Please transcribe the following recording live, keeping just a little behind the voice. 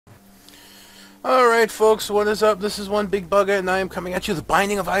Alright folks, what is up? This is One Big Bugger and I am coming at you with The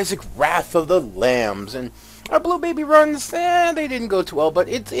Binding of Isaac, Wrath of the Lambs. And our Blue Baby runs, they didn't go too well, but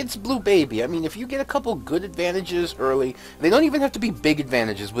it's Blue Baby. I mean, if you get a couple good advantages early, they don't even have to be big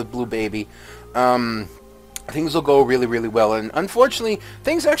advantages with Blue Baby, things will go really, really well. And unfortunately,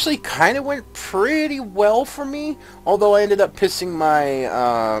 things actually kind of went pretty well for me, although I ended up pissing my,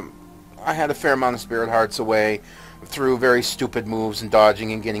 I had a fair amount of Spirit Hearts away through very stupid moves and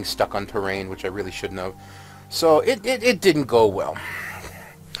dodging and getting stuck on terrain, which I really shouldn't have. So it didn't go well.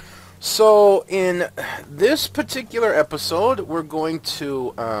 So in this particular episode, we're going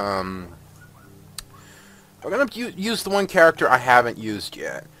to use the one character I haven't used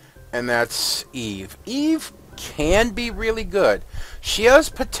yet, and that's Eve. Eve can be really good. She has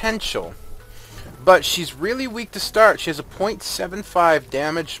potential, but she's really weak to start. She has a 0.75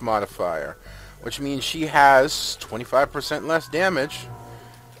 damage modifier, which means she has 25% less damage.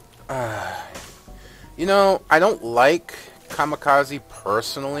 You know, I don't like Kamikaze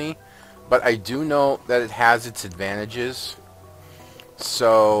personally, but I do know that it has its advantages.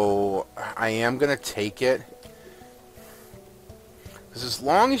 So I am going to take it. Because as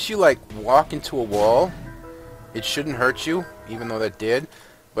long as you, like, walk into a wall, it shouldn't hurt you, even though that did.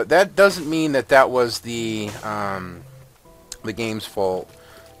 But that doesn't mean that that was the game's fault.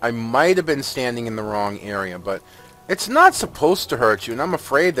 I might have been standing in the wrong area, but it's not supposed to hurt you, and I'm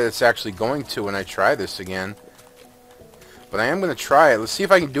afraid that it's actually going to when I try this again. But I am going to try it. Let's see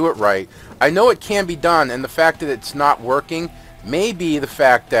if I can do it right. I know it can be done, and the fact that it's not working may be the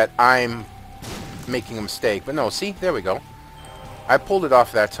fact that I'm making a mistake. But no, see? There we go. I pulled it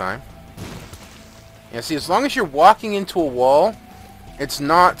off that time. Yeah, see, as long as you're walking into a wall, it's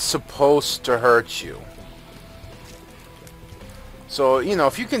not supposed to hurt you. So, you know,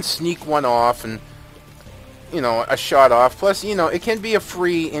 if you can sneak one off and, you know, a shot off. Plus, you know, it can be a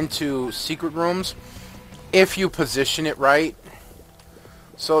free into secret rooms if you position it right.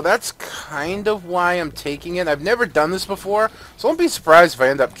 So that's kind of why I'm taking it. I've never done this before, so don't be surprised if I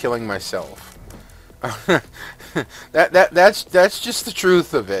end up killing myself. That's just the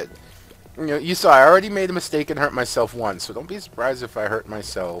truth of it. You know, you saw I already made a mistake and hurt myself once, so don't be surprised if I hurt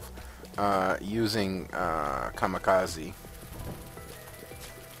myself using Kamikaze.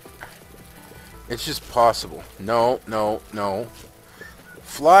 It's just possible. No, no, no.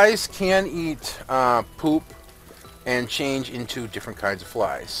 Flies can eat poop and change into different kinds of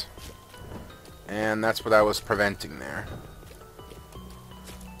flies. And that's what I was preventing there.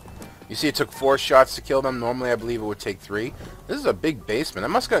 You see, it took 4 shots to kill them. Normally, I believe it would take 3. This is a big basement. I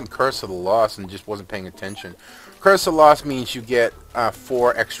must have gotten Curse of the Lost and just wasn't paying attention. Curse of the Lost means you get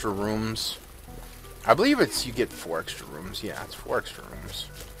 4 extra rooms. I believe it's you get 4 extra rooms. Yeah, it's 4 extra rooms.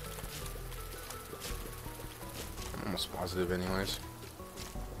 I'm almost positive anyways.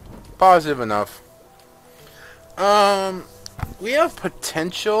 Positive enough. We have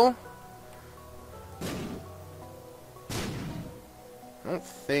potential. I don't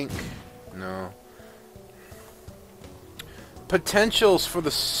think... No. Potentials for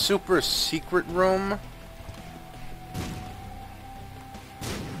the super secret room.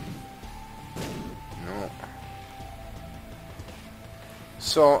 No.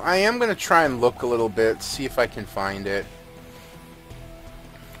 So I am going to try and look a little bit, see if I can find it.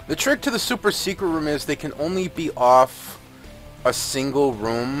 The trick to the super secret room is they can only be off a single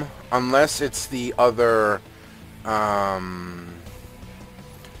room unless it's the other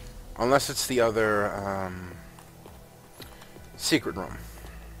secret room.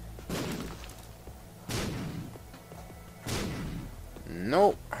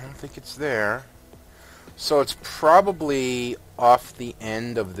 Nope, I don't think it's there. So it's probably off the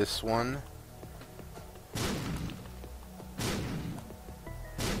end of this one.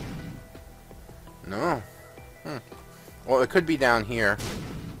 No. Well, it could be down here.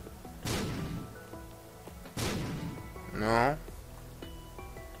 No.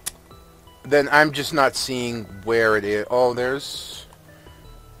 Then I'm just not seeing where it is. Oh, there's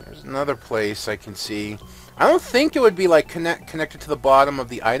another place I can see. I don't think it would be like connected to the bottom of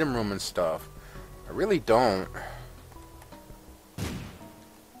the item room and stuff. I really don't.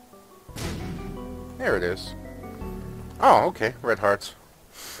 There it is. Oh, okay. Red hearts.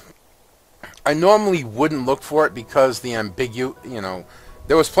 I normally wouldn't look for it because the you know,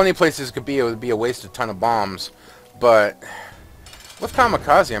 there was plenty of places it could be. It would be a waste of a ton of bombs. But with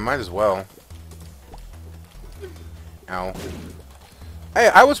Kamikaze, I might as well. Ow. Hey,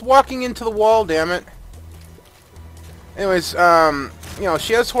 I was walking into the wall, damn it. Anyways, you know,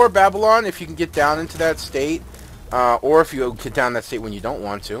 she has Whore Babylon if you can get down into that state. Or if you get down that state when you don't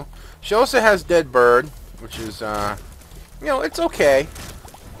want to. She also has Dead Bird, which is, you know, it's okay.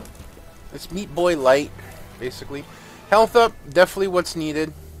 It's Meat Boy Light, basically. Health up, definitely what's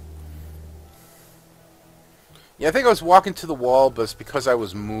needed. Yeah, I think I was walking to the wall, but it's because I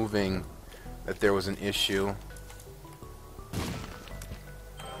was moving that there was an issue.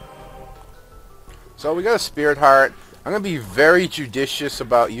 So we got a Spirit Heart. I'm going to be very judicious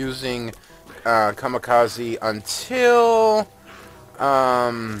about using Kamikaze until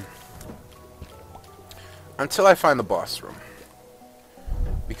I find the boss room.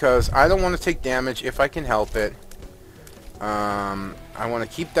 Because I don't want to take damage if I can help it. I want to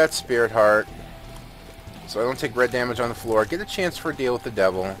keep that Spirit Heart so I don't take red damage on the floor. Get a chance for a deal with the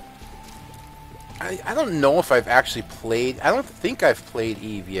devil. I don't know if I've actually played... I don't think I've played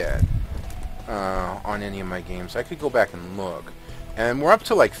Eve yet on any of my games. I could go back and look. And we're up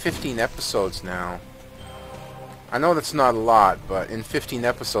to like 15 episodes now. I know that's not a lot, but in 15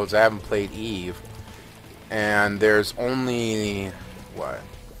 episodes I haven't played Eve. And there's only... what?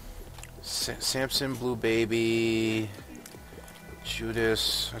 Samson, Blue Baby...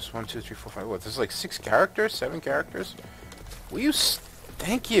 Judas, there's 1, 2, 3, 4, 5, what, there's like 6 characters? 7 characters? Will you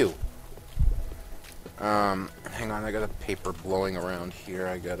thank you! Hang on, I got a paper blowing around here,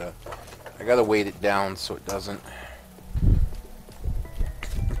 I gotta weight it down so it doesn't...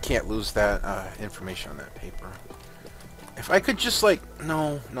 I can't lose that, information on that paper. If I could just like,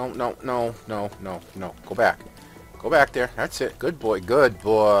 no, go back. Go back there, that's it, good boy, good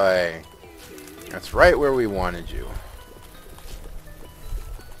boy. That's right where we wanted you.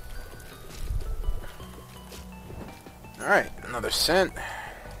 Alright, another cent.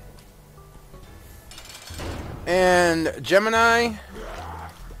 And Gemini,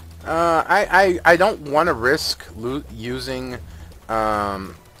 I don't want to risk using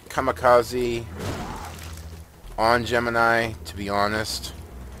Kamikaze on Gemini, to be honest.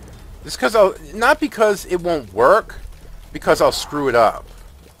 Just because not because it won't work, because I'll screw it up.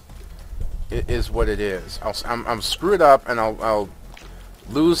 It is what it is. I'm screw it up and I'll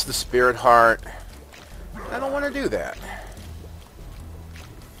lose the Spirit Heart. I don't want to do that.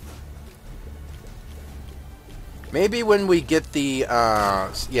 Maybe when we get the,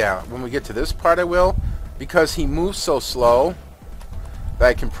 yeah, when we get to this part I will, because he moves so slow that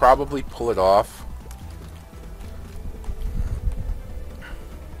I can probably pull it off.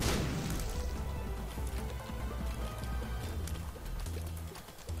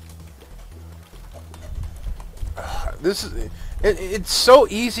 This is, it's so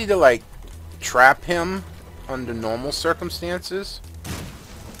easy to like trap him under normal circumstances.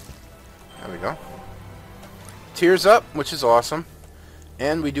 There we go. Tears up, which is awesome.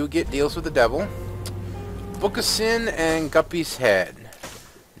 And we do get deals with the devil. Book of Sin and Guppy's Head.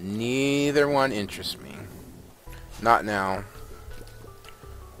 Neither one interests me. Not now.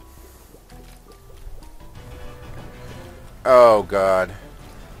 Oh god.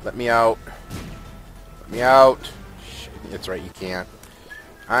 Let me out. Let me out. Shit, that's right, you can't.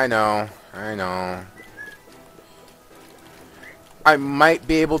 I know. I know. I might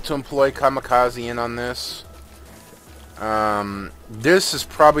be able to employ Kamikaze in on this. This is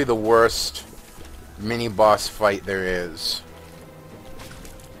probably the worst mini-boss fight there is.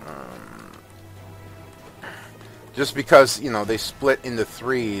 Just because, you know, they split into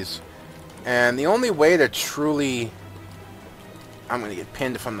 3s. And the only way to truly... I'm going to get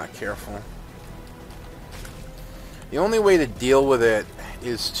pinned if I'm not careful. The only way to deal with it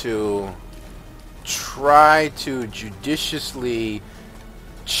is to try to judiciously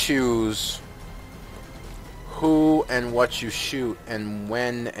choose who and what you shoot and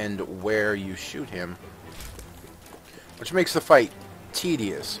when and where you shoot him, which makes the fight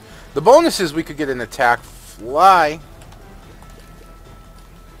tedious. The bonus is we could get an attack fly.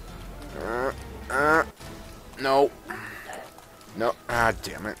 No. No. Ah,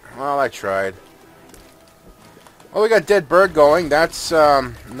 damn it. Well, I tried. Well, we got Dead Bird going. That's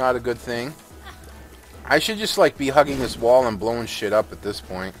not a good thing. I should just like be hugging this wall and blowing shit up at this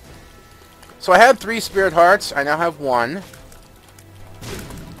point. So I had 3 Spirit Hearts. I now have 1. If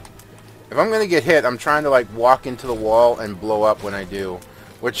I'm going to get hit, I'm trying to like walk into the wall and blow up when I do.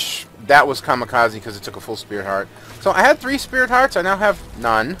 Which, that was Kamikaze because it took a full Spirit Heart. So I had 3 Spirit Hearts. I now have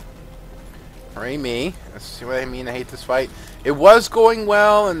none. Hooray me. Let's see what I mean. I hate this fight. It was going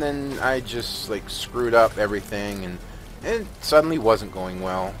well, and then I just like screwed up everything, and it suddenly wasn't going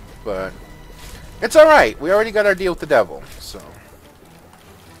well. But it's alright. We already got our deal with the devil, so...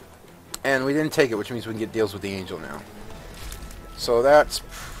 And we didn't take it, which means we can get deals with the angel now. So that's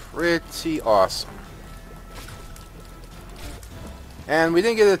pretty awesome. And we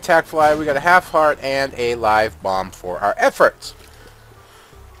didn't get an attack fly. We got a half heart and a live bomb for our efforts.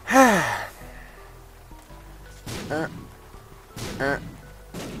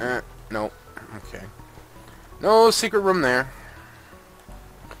 No. Okay. No secret room there.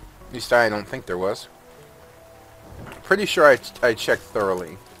 At least I don't think there was. Pretty sure I checked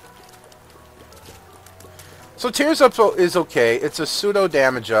thoroughly. So Tears Up is okay. It's a pseudo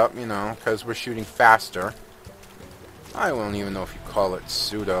damage up, you know, because we're shooting faster. I don't even know if you call it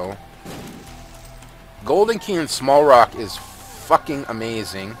pseudo. Golden Key and Small Rock is fucking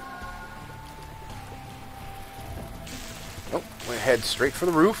amazing. Oh, we head straight for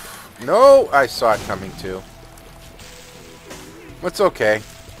the roof. No, I saw it coming too. It's okay.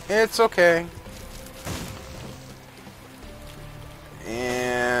 It's okay.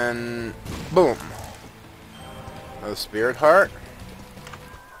 And boom. A Spirit Heart.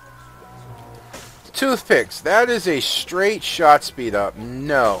 Toothpicks. That is a straight shot speed up.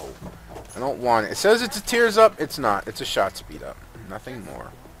 No. I don't want it. It says it's a Tears Up. It's not. It's a shot speed up. Nothing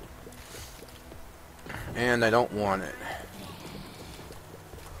more. And I don't want it.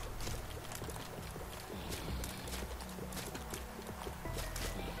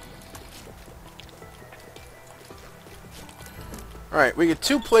 Alright, we get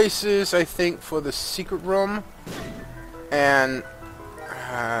 2 places, I think, for the secret room. And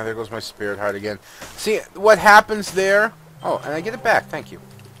there goes my Spirit Heart again. See, what happens there... Oh, and I get it back. Thank you.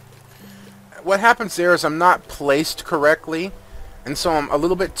 What happens there is I'm not placed correctly. And so I'm a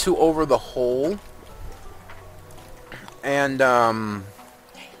little bit too over the hole. And, I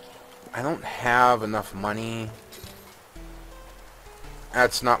don't have enough money.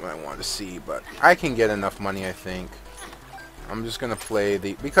 That's not what I want to see, but I can get enough money, I think. I'm just going to play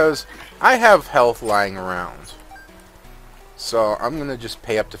the... Because I have health lying around. So I'm going to just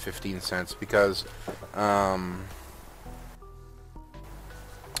pay up to 15 cents because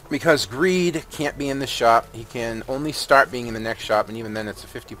Greed can't be in the shop. He can only start being in the next shop, and even then it's a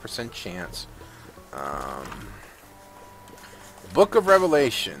 50% chance. Book of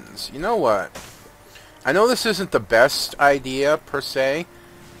Revelations. You know what? I know this isn't the best idea, per se,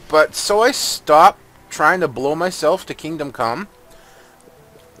 but so I stopped trying to blow myself to Kingdom Come.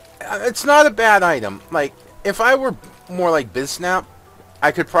 It's not a bad item. Like, if I were more like BizSnap,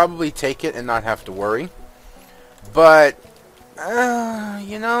 I could probably take it and not have to worry. But,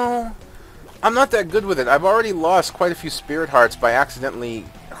 you know, I'm not that good with it. I've already lost quite a few Spirit Hearts by accidentally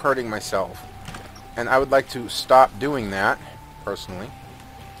hurting myself. And I would like to stop doing that, personally.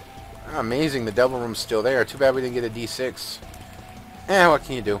 Amazing, the Devil Room's still there. Too bad we didn't get a D6. What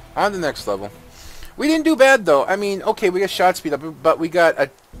can you do? On to the next level. We didn't do bad, though. I mean, okay, we got shot speed up, but we got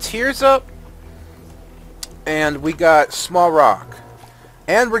a Tears Up, and we got Small Rock.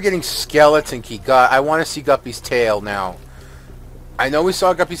 And we're getting Skeleton Key. God, I want to see Guppy's tail now. I know we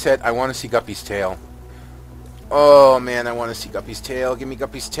saw Guppy's head. I want to see Guppy's tail. Oh, man, I want to see Guppy's tail. Give me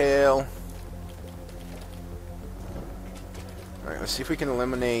Guppy's tail. Alright, let's see if we can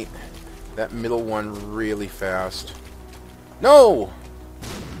eliminate that middle one really fast. No!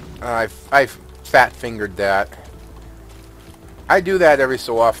 I've fat-fingered that. I do that every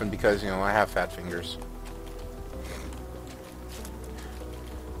so often because, you know, I have fat fingers.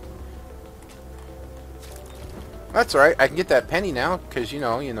 That's alright. I can get that penny now because, you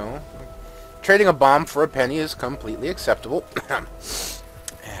know. Trading a bomb for a penny is completely acceptable.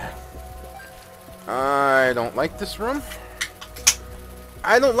 I don't like this room.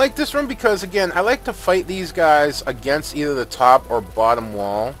 I don't like this room because, again, I like to fight these guys against either the top or bottom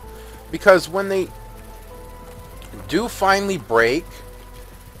wall. Because when they do finally break,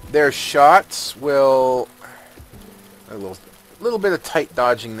 their shots will... A little bit of tight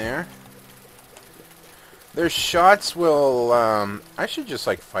dodging there. Their shots will... I should just,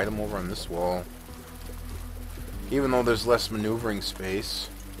 like, fight them over on this wall. Even though there's less maneuvering space.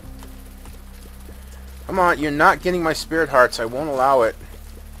 Come on, you're not getting my Spirit Hearts. I won't allow it.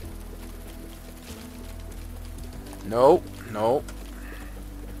 Nope, nope.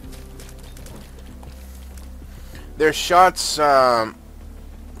 Their shots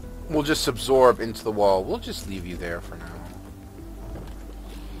will just absorb into the wall. We'll just leave you there for now.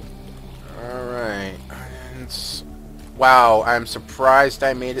 Alright. Wow, I'm surprised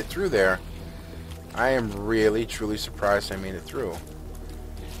I made it through there. I am really, truly surprised I made it through.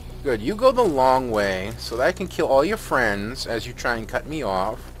 Good, you go the long way so that I can kill all your friends as you try and cut me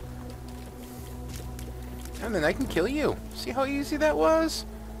off. And then I can kill you. See how easy that was?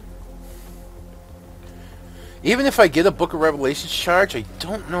 Even if I get a Book of Revelations charge, I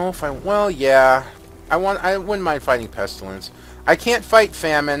don't know if I... Well, yeah. I wouldn't mind fighting Pestilence. I can't fight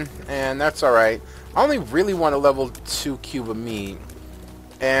Famine, and that's alright. I only really want a level 2 cube of meat.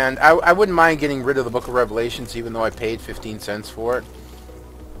 And I wouldn't mind getting rid of the Book of Revelations, even though I paid 15 cents for it.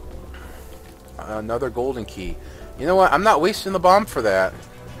 Another golden key. You know what? I'm not wasting the bomb for that.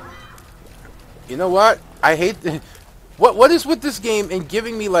 You know what? I hate... What is with this game and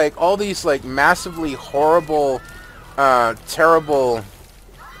giving me, like, all these, like, massively horrible, terrible,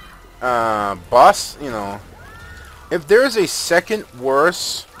 boss, you know... If there's a second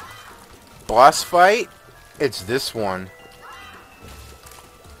worse boss fight, it's this one.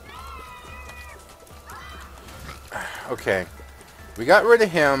 Okay. We got rid of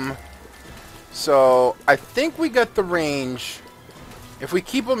him. So, I think we got the range. If we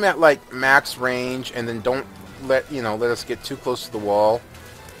keep him at, like, max range and then don't let us get too close to the wall,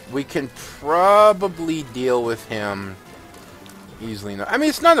 we can probably deal with him easily enough. I mean,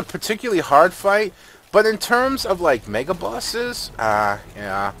 it's not a particularly hard fight, but in terms of, like, mega bosses,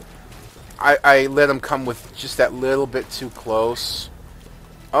 yeah. I let him come with just that little bit too close.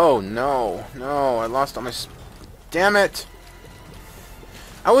 Oh, no. No, I lost all my... Damn it!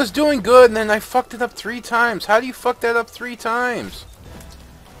 I was doing good, and then I fucked it up 3 times. How do you fuck that up 3 times?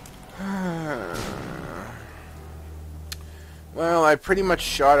 Well, I pretty much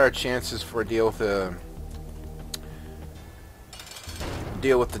shot our chances for a deal with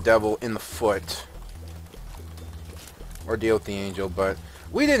the devil in the foot. Or deal with the angel, but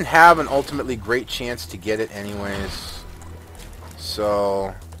we didn't have an ultimately great chance to get it anyways.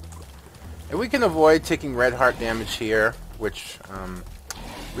 So, if we can avoid taking red heart damage here, which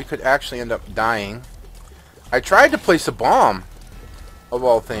we could actually end up dying. I tried to place a bomb, of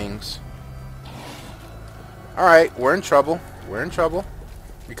all things. Alright, we're in trouble. We're in trouble.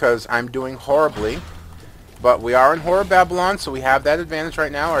 Because I'm doing horribly. But we are in Horror Babylon, so we have that advantage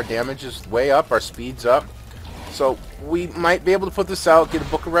right now. Our damage is way up, our speed's up. So we might be able to put this out, get a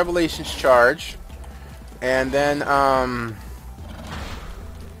Book of Revelations charge. And then,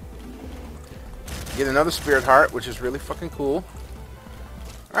 get another Spirit Heart, which is really fucking cool.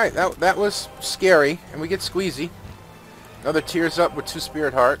 Alright, that was scary. And we get Squeezy. Another Tears Up with 2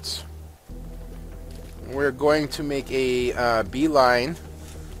 Spirit Hearts. We're going to make a beeline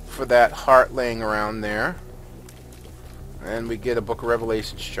for that heart laying around there. And we get a Book of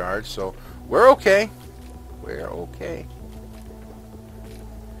Revelations charge, so we're okay. We're okay.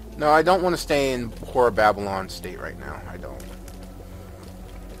 No, I don't want to stay in Horror Babylon state right now. I don't.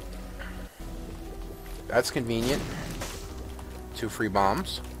 That's convenient. 2 free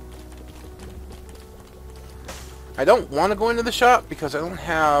bombs. I don't want to go into the shop because I don't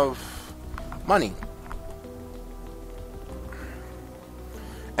have money.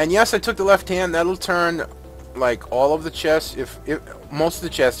 And yes, I took the left hand. That'll turn like all of the chests, if most of the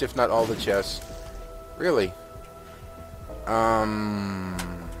chests, if not all the chests. Really?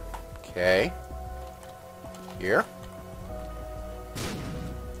 Okay. Here.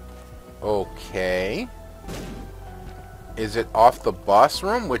 Okay. Is it off the boss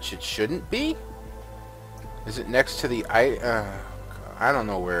room, which it shouldn't be? Is it next to the I don't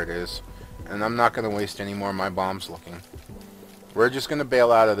know where it is. And I'm not going to waste any more of my bombs looking. We're just going to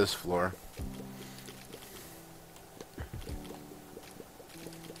bail out of this floor.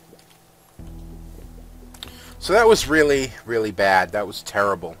 So that was really, really bad. That was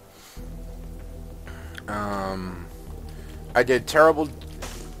terrible. I did terrible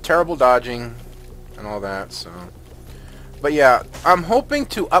dodging and all that, so... But yeah, I'm hoping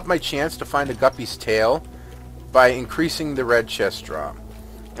to up my chance to find a Guppy's tail by increasing the red chest drop.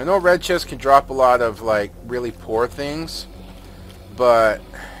 I know red chest can drop a lot of, like, really poor things, but...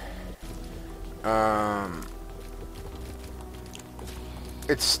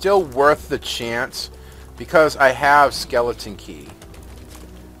 it's still worth the chance because I have Skeleton Key.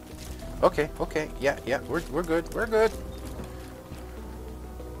 Okay, yeah, we're good, we're good.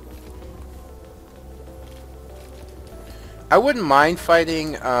 I wouldn't mind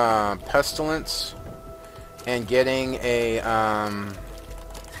fighting Pestilence and getting a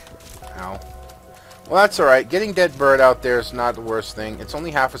ow. Well, that's alright. Getting Dead Bird out there is not the worst thing. It's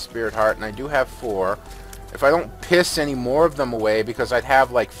only half a Spirit Heart, and I do have 4. If I don't piss any more of them away, because I'd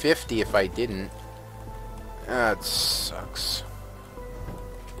have like 50 if I didn't. That sucks.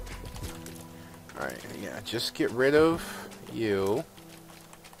 Alright, yeah, just get rid of you.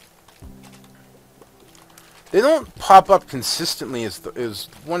 They don't pop up consistently is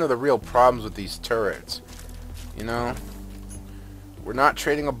one of the real problems with these turrets. You know? We're not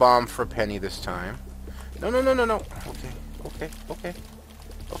trading a bomb for a penny this time. No. Okay.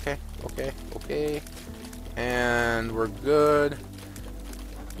 And we're good.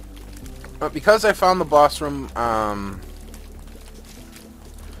 But because I found the boss room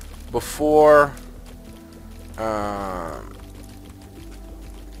before a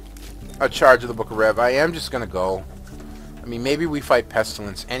charge of the Book of Rev, I am just gonna go. I mean, maybe we fight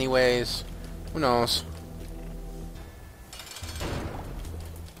Pestilence anyways. Who knows?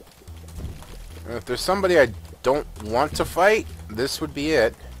 If there's somebody I don't want to fight, this would be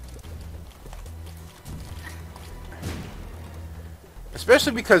it.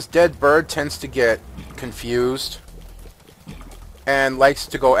 Especially because Dead Bird tends to get confused and likes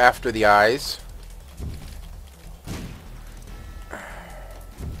to go after the eyes.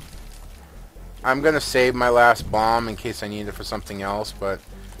 I'm gonna save my last bomb in case I need it for something else, but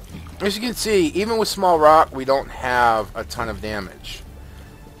as you can see, even with small rock, we don't have a ton of damage.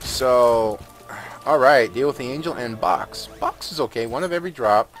 So, alright, deal with the angel and box. Box is okay, one of every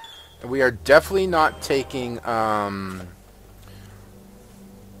drop. And we are definitely not taking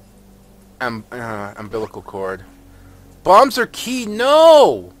umbilical cord. Bombs are key.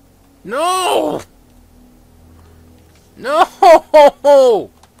 No! No! No!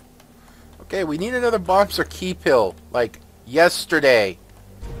 Okay, we need another bombs or key pill. Like, yesterday.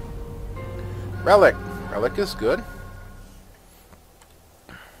 Relic. Relic is good.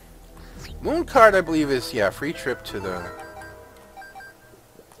 Moon card, I believe, is, yeah, free trip to the...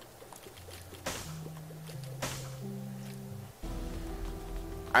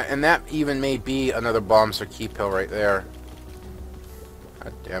 and that even may be another bombs or key pill right there.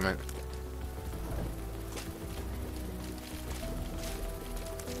 God damn it.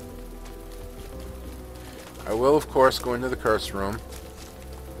 I will, of course, go into the curse room.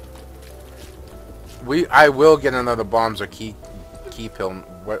 I will get another bombs or key pill,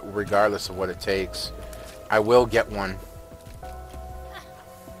 regardless of what it takes. I will get one.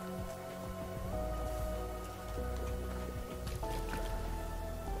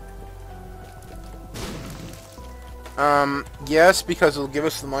 Yes, because it'll give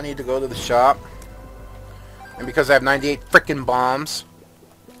us the money to go to the shop. And because I have 98 frickin' bombs.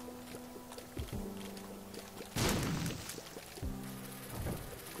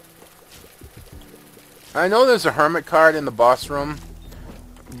 I know there's a hermit card in the boss room,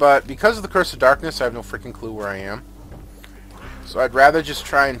 but because of the Curse of Darkness, I have no freaking clue where I am. So I'd rather just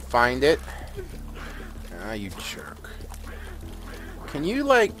try and find it. Ah, you jerk. Can you,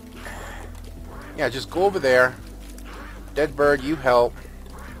 like... yeah, just go over there. Dead Bird, you help.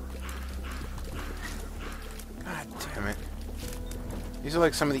 God damn it. These are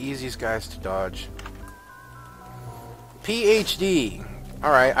like some of the easiest guys to dodge. PhD.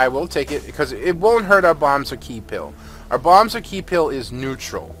 Alright, I will take it because it won't hurt our bombs or key pill. Our bombs or key pill is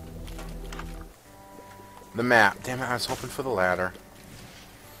neutral. The map. Damn it, I was hoping for the ladder.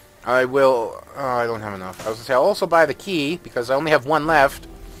 I will... oh, I don't have enough. I was going to say, I'll also buy the key because I only have one left.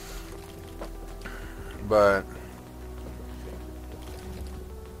 But...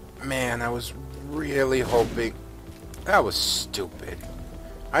 man, I was really hoping... that was stupid.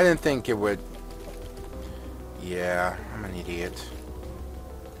 I didn't think it would... yeah, I'm an idiot.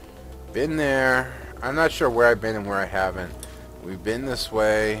 Been there. I'm not sure where I've been and where I haven't. We've been this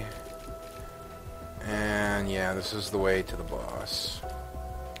way. And yeah, this is the way to the boss.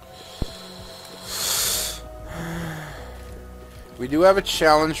 We do have a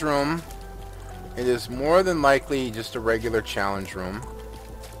challenge room. It is more than likely just a regular challenge room.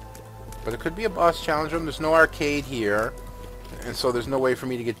 But it could be a boss challenge room. There's no arcade here. And so there's no way for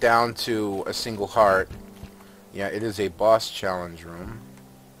me to get down to a single heart. Yeah, it is a boss challenge room.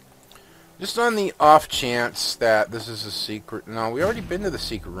 Just on the off chance that this is a secret... no, we already been to the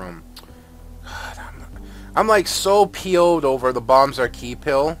secret room. God, I'm like so PO'd over the bombs are key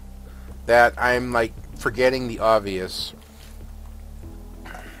pill that I'm like forgetting the obvious.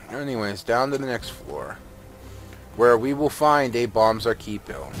 Anyways, down to the next floor, where we will find a bombs are key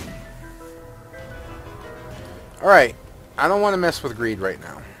pill. Alright, I don't want to mess with greed right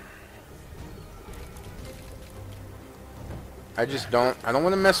now. I just don't... I don't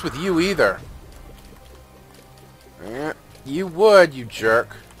want to mess with you either. Yeah, you would, you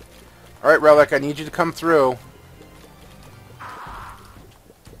jerk. Alright, Relic, I need you to come through.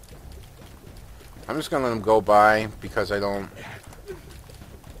 I'm just going to let him go by because I don't...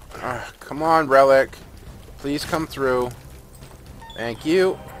 come on, Relic. Please come through. Thank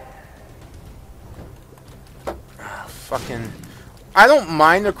you. Fucking... I don't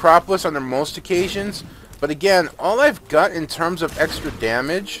mind Necropolis under most occasions, but again, all I've got in terms of extra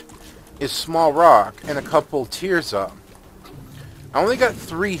damage is small rock and a couple tears up. I only got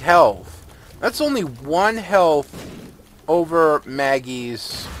 3 health. That's only 1 health over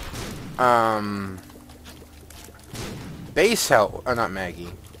Maggie's base health. Not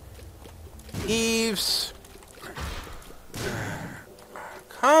Maggie. Eve's.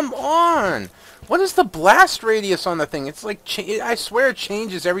 Come on! What is the blast radius on the thing? It's like, I swear it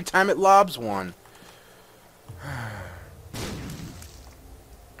changes every time it lobs one.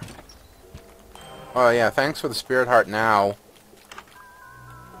 Oh yeah, thanks for the spirit heart now.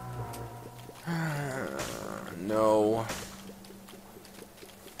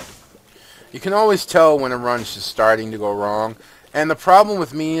 You can always tell when a run's just starting to go wrong. And the problem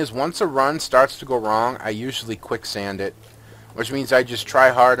with me is once a run starts to go wrong, I usually quicksand it. Which means I just try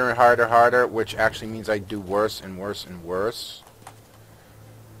harder and harder, harder, which actually means I do worse and worse and worse.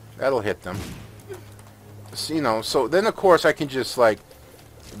 That'll hit them. So, you know, so then of course I can just like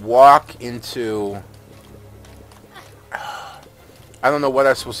walk into... I don't know what I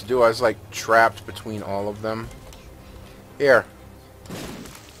was supposed to do. I was like trapped between all of them. Here.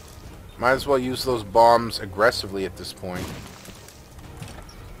 Might as well use those bombs aggressively at this point.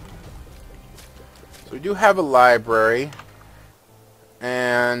 So we do have a library.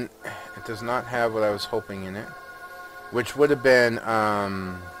 And it does not have what I was hoping in it. Which would have been,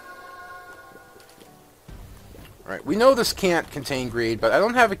 Right, we know this can't contain greed, but I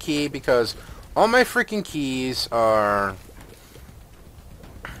don't have a key because all my freaking keys are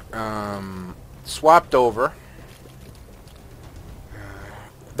swapped over.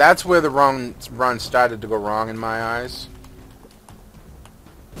 That's where the run started to go wrong in my eyes.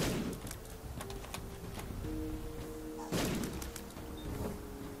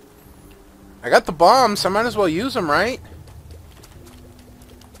 I got the bombs, so I might as well use them, right?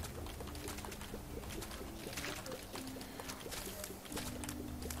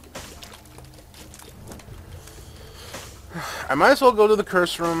 I might as well go to the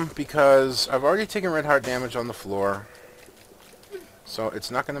curse room because I've already taken red heart damage on the floor. So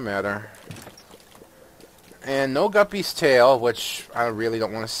it's not going to matter. And no Guppy's tail, which I really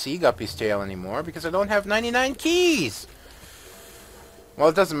don't want to see Guppy's tail anymore because I don't have 99 keys. Well,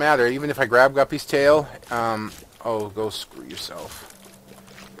 it doesn't matter. Even if I grab Guppy's tail, oh, go screw yourself.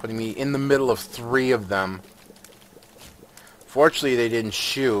 Putting me in the middle of 3 of them. Fortunately, they didn't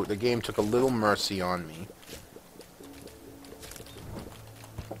shoot. The game took a little mercy on me.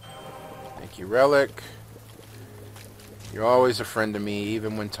 Thank you, Relic. You're always a friend to me,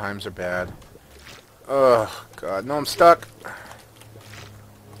 even when times are bad. Ugh, God. No, I'm stuck.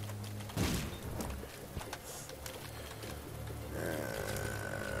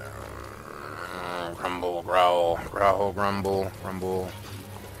 Grumble, growl, growl, grumble, grumble.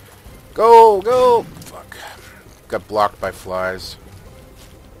 Go, go! Fuck. Got blocked by flies.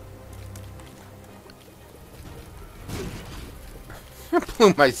 I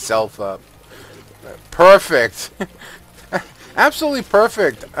blew myself up. Perfect. Absolutely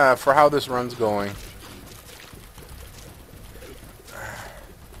perfect for how this run's going.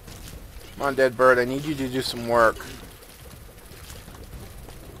 Come on, dead bird. I need you to do some work.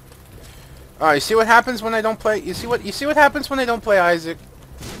 Oh, you see what happens when I don't play? You see what happens when I don't play Isaac?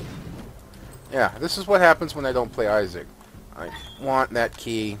 Yeah, this is what happens when I don't play Isaac. I want that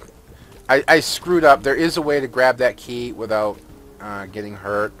key. I screwed up. There is a way to grab that key without getting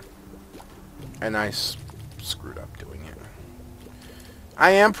hurt. And I screwed up doing it.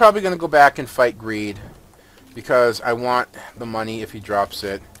 I am probably going to go back and fight Greed. Because I want the money if he drops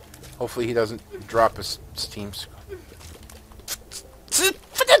it. Hopefully he doesn't drop his Steam.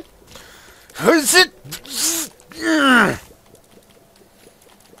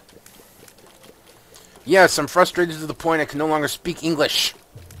 Yes, I'm frustrated to the point I can no longer speak English.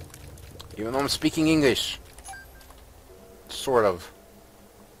 Even though I'm speaking English. Sort of.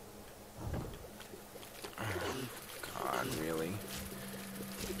 God, really?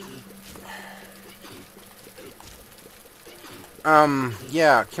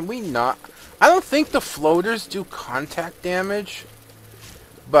 Yeah, can we not... I don't think the floaters do contact damage.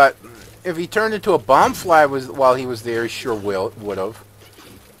 But if he turned into a bomb fly while he was there, he sure would have.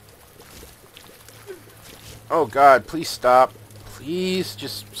 Oh God, please stop. Please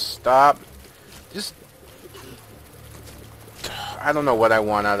just stop. Just... I don't know what I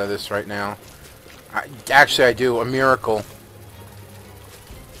want out of this right now. Actually, I do. A miracle.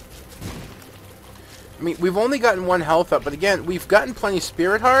 I mean, we've only gotten 1 health up, but again, we've gotten plenty of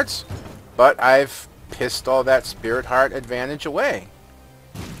spirit hearts, but I've pissed all that spirit heart advantage away.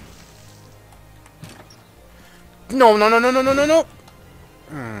 No, no, no, no, no, no, no, no.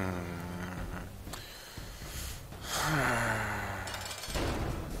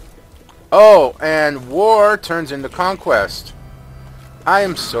 Oh, and war turns into conquest. I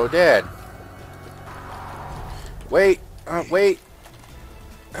am so dead. Wait, wait.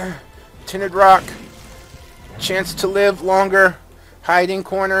 Tinted rock. Chance to live longer. Hiding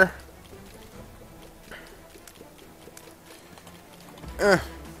corner.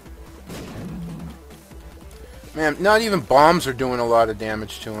 Man, not even bombs are doing a lot of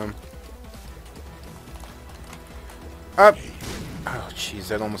damage to him. Up. Oh, jeez,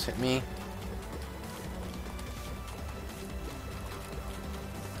 that almost hit me.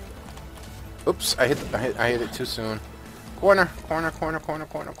 Oops, I hit it too soon. Corner, corner, corner, corner,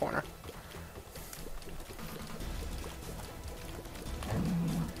 corner, corner.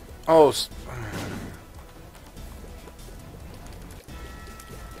 Oh,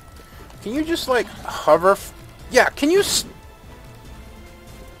 can you just like hover? Yeah, can you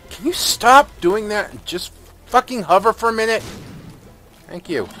stop doing that and just fucking hover for a minute? Thank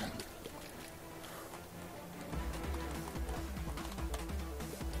you.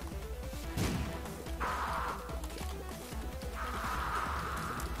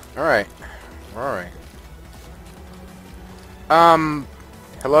 Alright. Alright.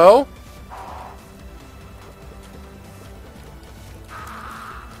 Hello?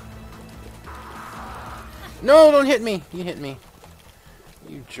 No, don't hit me. You hit me.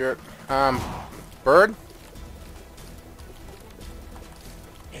 You jerk. Bird?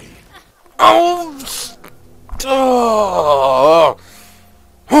 Oh! Oh!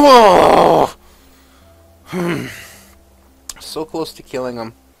 Oh! So close to killing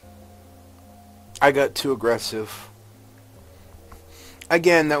him. I got too aggressive.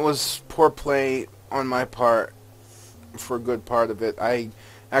 Again, that was poor play on my part for a good part of it. I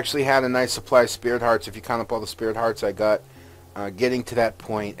actually had a nice supply of spirit hearts, if you count up all the spirit hearts I got getting to that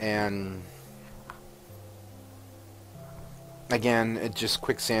point, and again, it just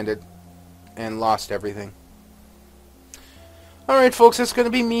quicksanded and lost everything. Alright folks, that's going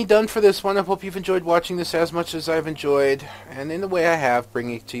to be me done for this one. I hope you've enjoyed watching this as much as I've enjoyed, and in the way I have,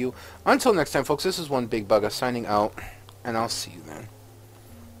 bringing it to you. Until next time folks, this is One Big Bugga signing out, and I'll see you then.